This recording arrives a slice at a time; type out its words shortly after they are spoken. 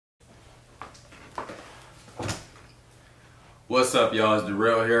What's up, y'all? It's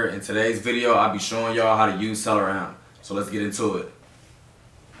Darrell here. In today's video, I'll be showing y'all how to use SellerAMP. So let's get into it.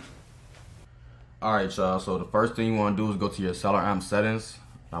 Alright, y'all. So the first thing you want to do is go to your SellerAMP settings.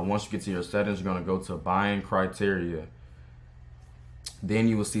 Now once you get to your settings, you're going to go to buying criteria. Then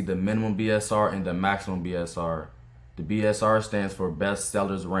you will see the minimum BSR and the maximum BSR. The BSR stands for best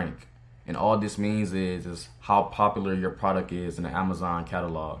sellers rank. And all this means is how popular your product is in the Amazon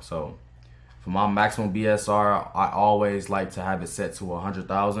catalog. So for my maximum BSR, I always like to have it set to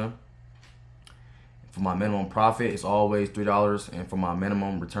 100,000. For my minimum profit, it's always $3, and for my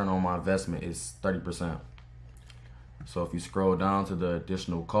minimum return on my investment, it's 30%. So if you scroll down to the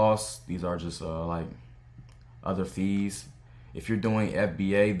additional costs, these are just like other fees. If you're doing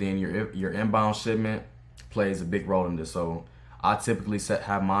FBA, then your inbound shipment plays a big role in this. So I typically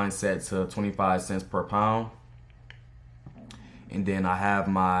have mine set to 25 cents per pound. And then I have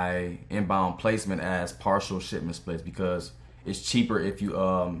my inbound placement as partial shipment splits because it's cheaper if you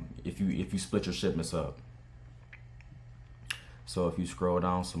split your shipments up. So if you scroll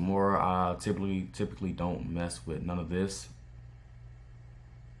down some more, I typically don't mess with none of this.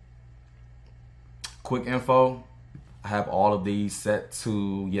 Quick info, I have all of these set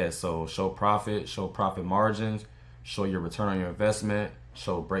to yes. So show profit margins, show your return on your investment,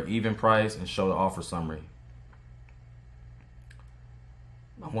 show break even price, and show the offer summary.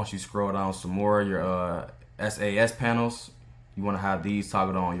 Once you scroll down some more, your SAS panels, you want to have these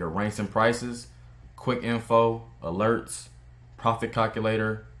toggled on: your ranks and prices, quick info, alerts, profit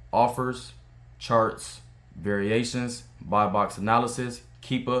calculator, offers, charts, variations, buy box analysis,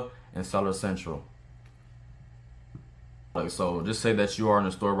 keeper, and seller central. So just say that you are in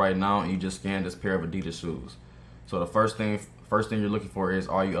the store right now and you just scanned this pair of Adidas shoes. So the first thing you're looking for is,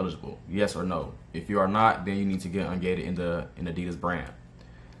 are you eligible? Yes or no. If you are not, then you need to get Ungate in Adidas brand.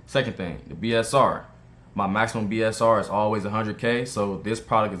 Second thing, the BSR. My maximum BSR is always 100K, so this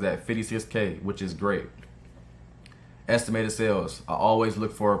product is at 56K, which is great. Estimated sales. I always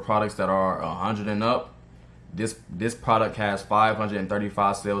look for products that are 100 and up. This product has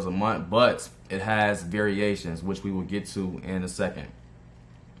 535 sales a month, but it has variations, which we will get to in a second.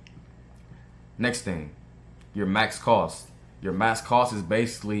 Next thing, your max cost. Your max cost is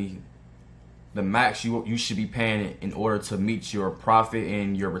basically the max you should be paying in order to meet your profit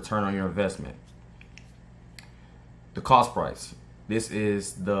and your return on your investment. The cost price. This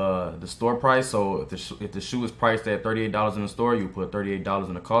is the store price. So if the shoe is priced at $38 in the store, you put $38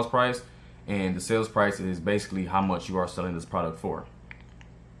 in the cost price, and the sales price is basically how much you are selling this product for.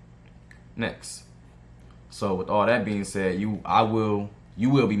 Next. So with all that being said, you will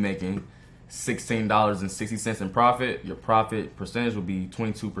be making $16.60 in profit. Your profit percentage will be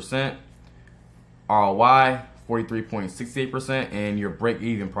 22%. ROI 43.68%, and your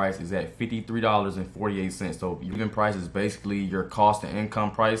break-even price is at $53.48. So your even price is basically your cost to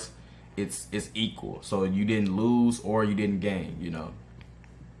income price. It's equal. So you didn't lose or you didn't gain, you know.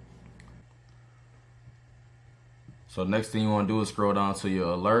 So next thing you want to do is scroll down to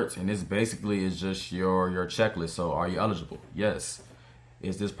your alerts, and this basically is just your checklist. So are you eligible? Yes.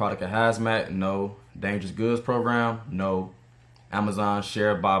 Is this product a hazmat? No. Dangerous goods program? No. Amazon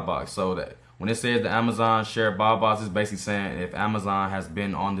share buy box. So that when it says the Amazon share buy box, is basically saying if Amazon has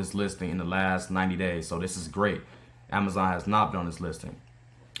been on this listing in the last 90 days. So this is great. Amazon has not been on this listing.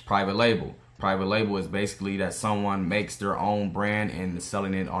 Private label. Private label is basically that someone makes their own brand and is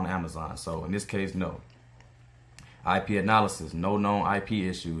selling it on Amazon. So in this case, no. IP analysis. No known IP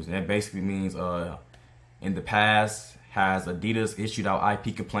issues. And that basically means in the past, has Adidas issued out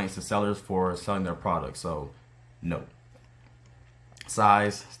IP complaints to sellers for selling their products? So no.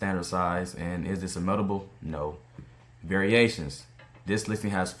 Size, standard size, and is this immutable? No. Variations. This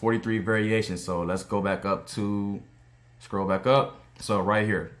listing has 43 variations, so let's go back up to, scroll back up. So right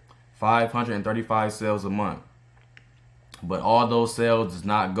here, 535 sales a month. But all those sales does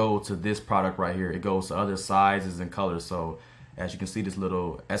not go to this product right here. It goes to other sizes and colors. So as you can see, this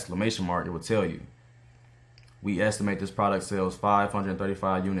little exclamation mark, it will tell you. We estimate this product sells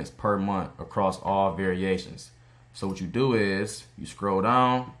 535 units per month across all variations. So what you do is you scroll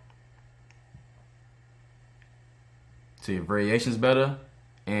down to your variations better,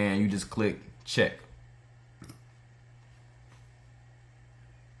 and you just click check.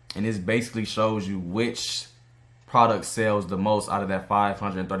 And this basically shows you which product sells the most out of that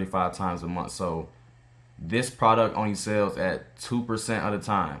 535 times a month. So this product only sells at 2% of the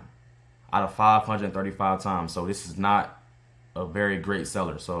time out of 535 times. So this is not a very great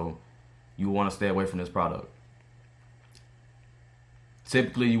seller. So you want to stay away from this product.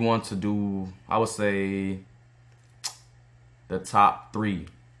 Typically you want to do, I would say, the top 3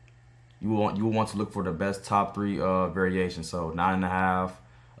 you will want to look for the best top 3 variations. So 9.5,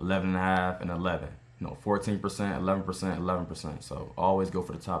 11.5, and 11. 14%, 11%, 11%. So always go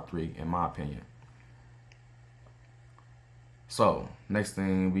for the top 3, in my opinion. So next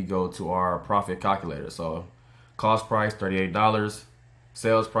thing, we go to our profit calculator. So cost price $38,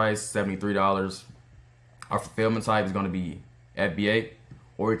 sales price $73. Our fulfillment type is going to be FBA,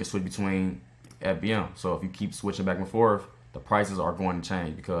 or you can switch between FBM. So if you keep switching back and forth, the prices are going to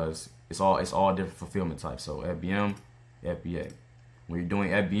change because it's all different fulfillment types. So FBM, FBA. When you're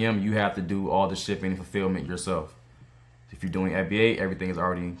doing FBM, you have to do all the shipping and fulfillment yourself. If you're doing FBA, everything is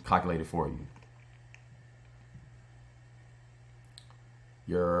already calculated for you.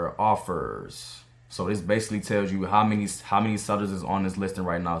 Your offers. So this basically tells you how many sellers is on this listing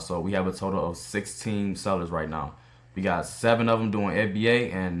right now. So we have a total of 16 sellers right now. We got 7 of them doing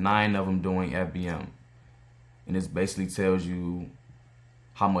FBA and 9 of them doing FBM. And this basically tells you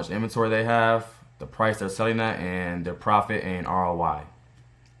how much inventory they have, the price they're selling at, and their profit and ROI.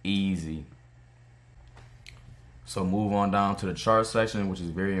 Easy. So move on down to the chart section, which is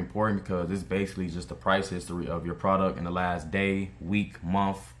very important because it's basically just the price history of your product in the last day, week,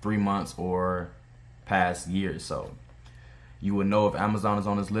 month, 3 months, or past years. So you would know if Amazon is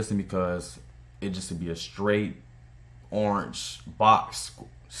on this listing because it just would be a straight orange box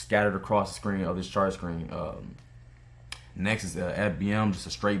scattered across the screen of this chart screen. Next is FBM, just a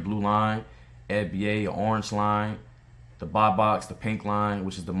straight blue line. FBA, an orange line. The buy box, the pink line,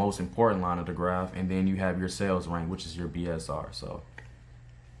 which is the most important line of the graph, and then you have your sales rank, which is your BSR. So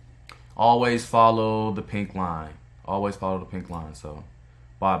always follow the pink line. Always follow the pink line. So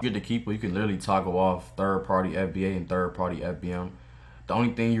by good to keep, you can literally toggle off third-party FBA and third-party FBM. The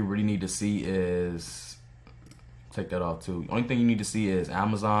only thing you really need to see is, take that off too. The only thing you need to see is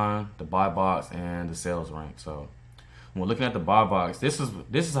Amazon, the buy box, and the sales rank. So when looking at the buy box, this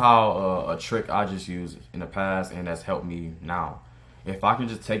is how a trick I just used in the past, and that's helped me now. If I can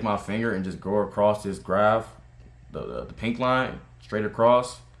just take my finger and just go across this graph, the pink line, straight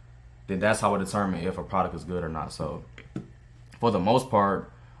across, then that's how I determine if a product is good or not. So for the most part,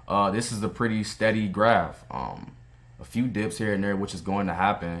 this is a pretty steady graph. A few dips here and there, which is going to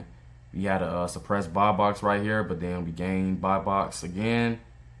happen. We had a suppressed buy box right here, but then we gained buy box again.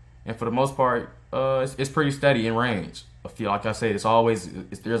 And for the most part, it's pretty steady in range. Like I said, there's always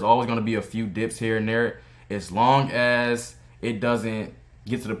going to be a few dips here and there, as long as it doesn't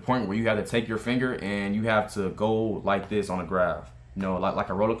get to the point where you have to take your finger and you have to go like this on a graph, like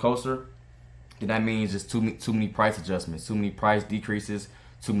a roller coaster. Then that means just too many price adjustments, too many price decreases,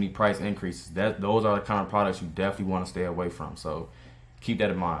 too many price increases. Those are the kind of products you definitely want to stay away from. So keep that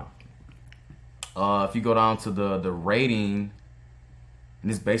in mind. If you go down to the rating, and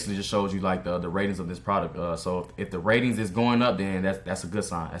this basically just shows you like the ratings of this product. So if the ratings is going up, then that's a good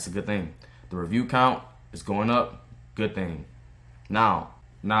sign. That's a good thing. The review count is going up, good thing. Now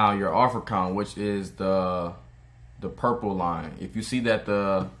your offer count, which is the purple line. If you see that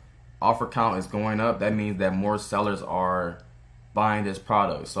the offer count is going up, that means that more sellers are buying this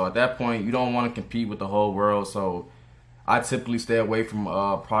product. So at that point, you don't want to compete with the whole world. So I typically stay away from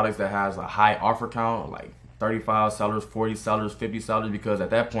products that has a high offer count, like 35 sellers, 40 sellers, 50 sellers, because at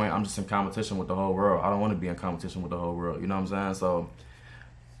that point, I'm just in competition with the whole world. I don't want to be in competition with the whole world. You know what I'm saying? So,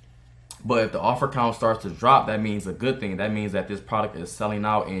 but if the offer count starts to drop, that means a good thing. That means that this product is selling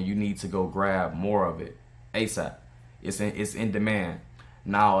out and you need to go grab more of it ASAP. It's in demand.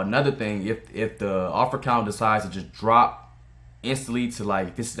 Now, another thing, if the offer count decides to just drop instantly to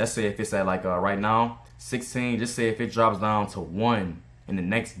like, let's say if it's at like right now, 16, just say if it drops down to 1 in the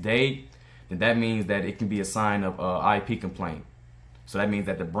next day, then that means that it can be a sign of IP complaint. So that means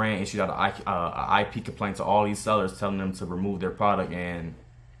that the brand issued out an IP complaint to all these sellers telling them to remove their product, and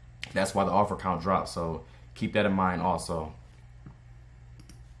that's why the offer count drops. So keep that in mind also.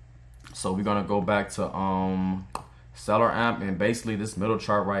 So we're gonna go back to SellerAMP, and basically this middle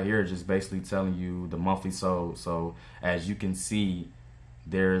chart right here is just basically telling you the monthly sold. So as you can see,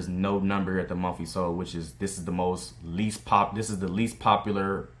 there's no number at the monthly sold, which is this is the least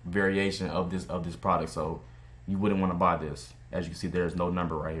popular variation of this product. So you wouldn't want to buy this. As you can see, there's no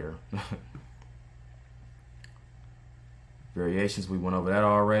number right here. Variations, we went over that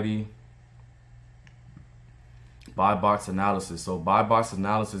already. Buy box analysis. So buy box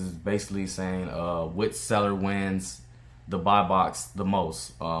analysis is basically saying which seller wins the buy box the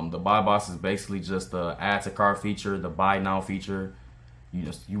most. The buy box is basically just the add to cart feature, the buy now feature.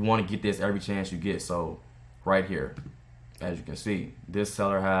 You want to get this every chance you get. So right here, as you can see, this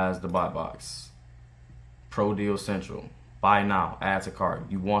seller has the buy box, Pro Deal Central, buy now, add to cart.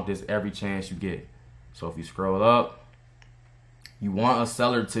 You want this every chance you get. So if you scroll up, You want a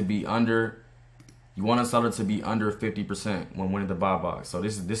seller to be under 50% when winning the buy box. So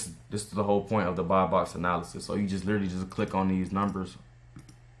this is the whole point of the buy box analysis. So you just literally just click on these numbers.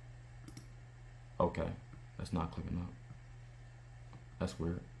 Okay, that's not clicking up. That's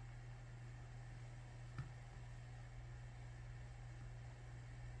weird.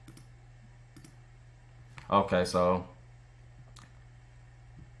 Okay, so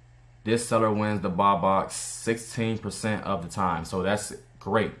this seller wins the buy box 16% of the time. So that's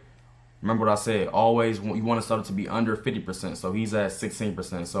great. Remember what I said, always you want a seller to be under 50%. So he's at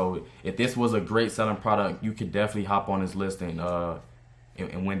 16%. So if this was a great selling product, you could definitely hop on his listing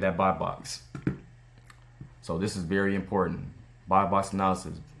and win that buy box. So this is very important. Buy box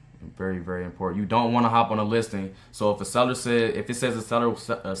analysis, very, very important. You don't want to hop on a listing. So if it says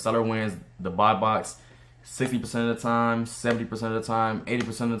a seller wins the buy box 60% of the time, 70% of the time,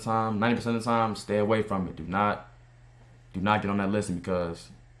 80% of the time, 90% of the time, stay away from it. Do not get on that listing, because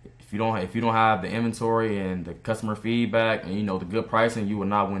if you don't have the inventory and the customer feedback and the good pricing, you will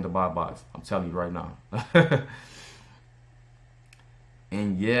not win the buy box. I'm telling you right now.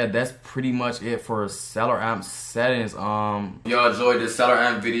 And yeah, that's pretty much it for SellerAMP settings. Y'all enjoyed this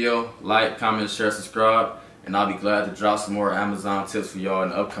SellerAMP video, like, comment, share, subscribe, and I'll be glad to drop some more Amazon tips for y'all in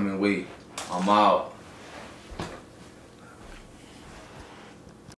the upcoming week. I'm out.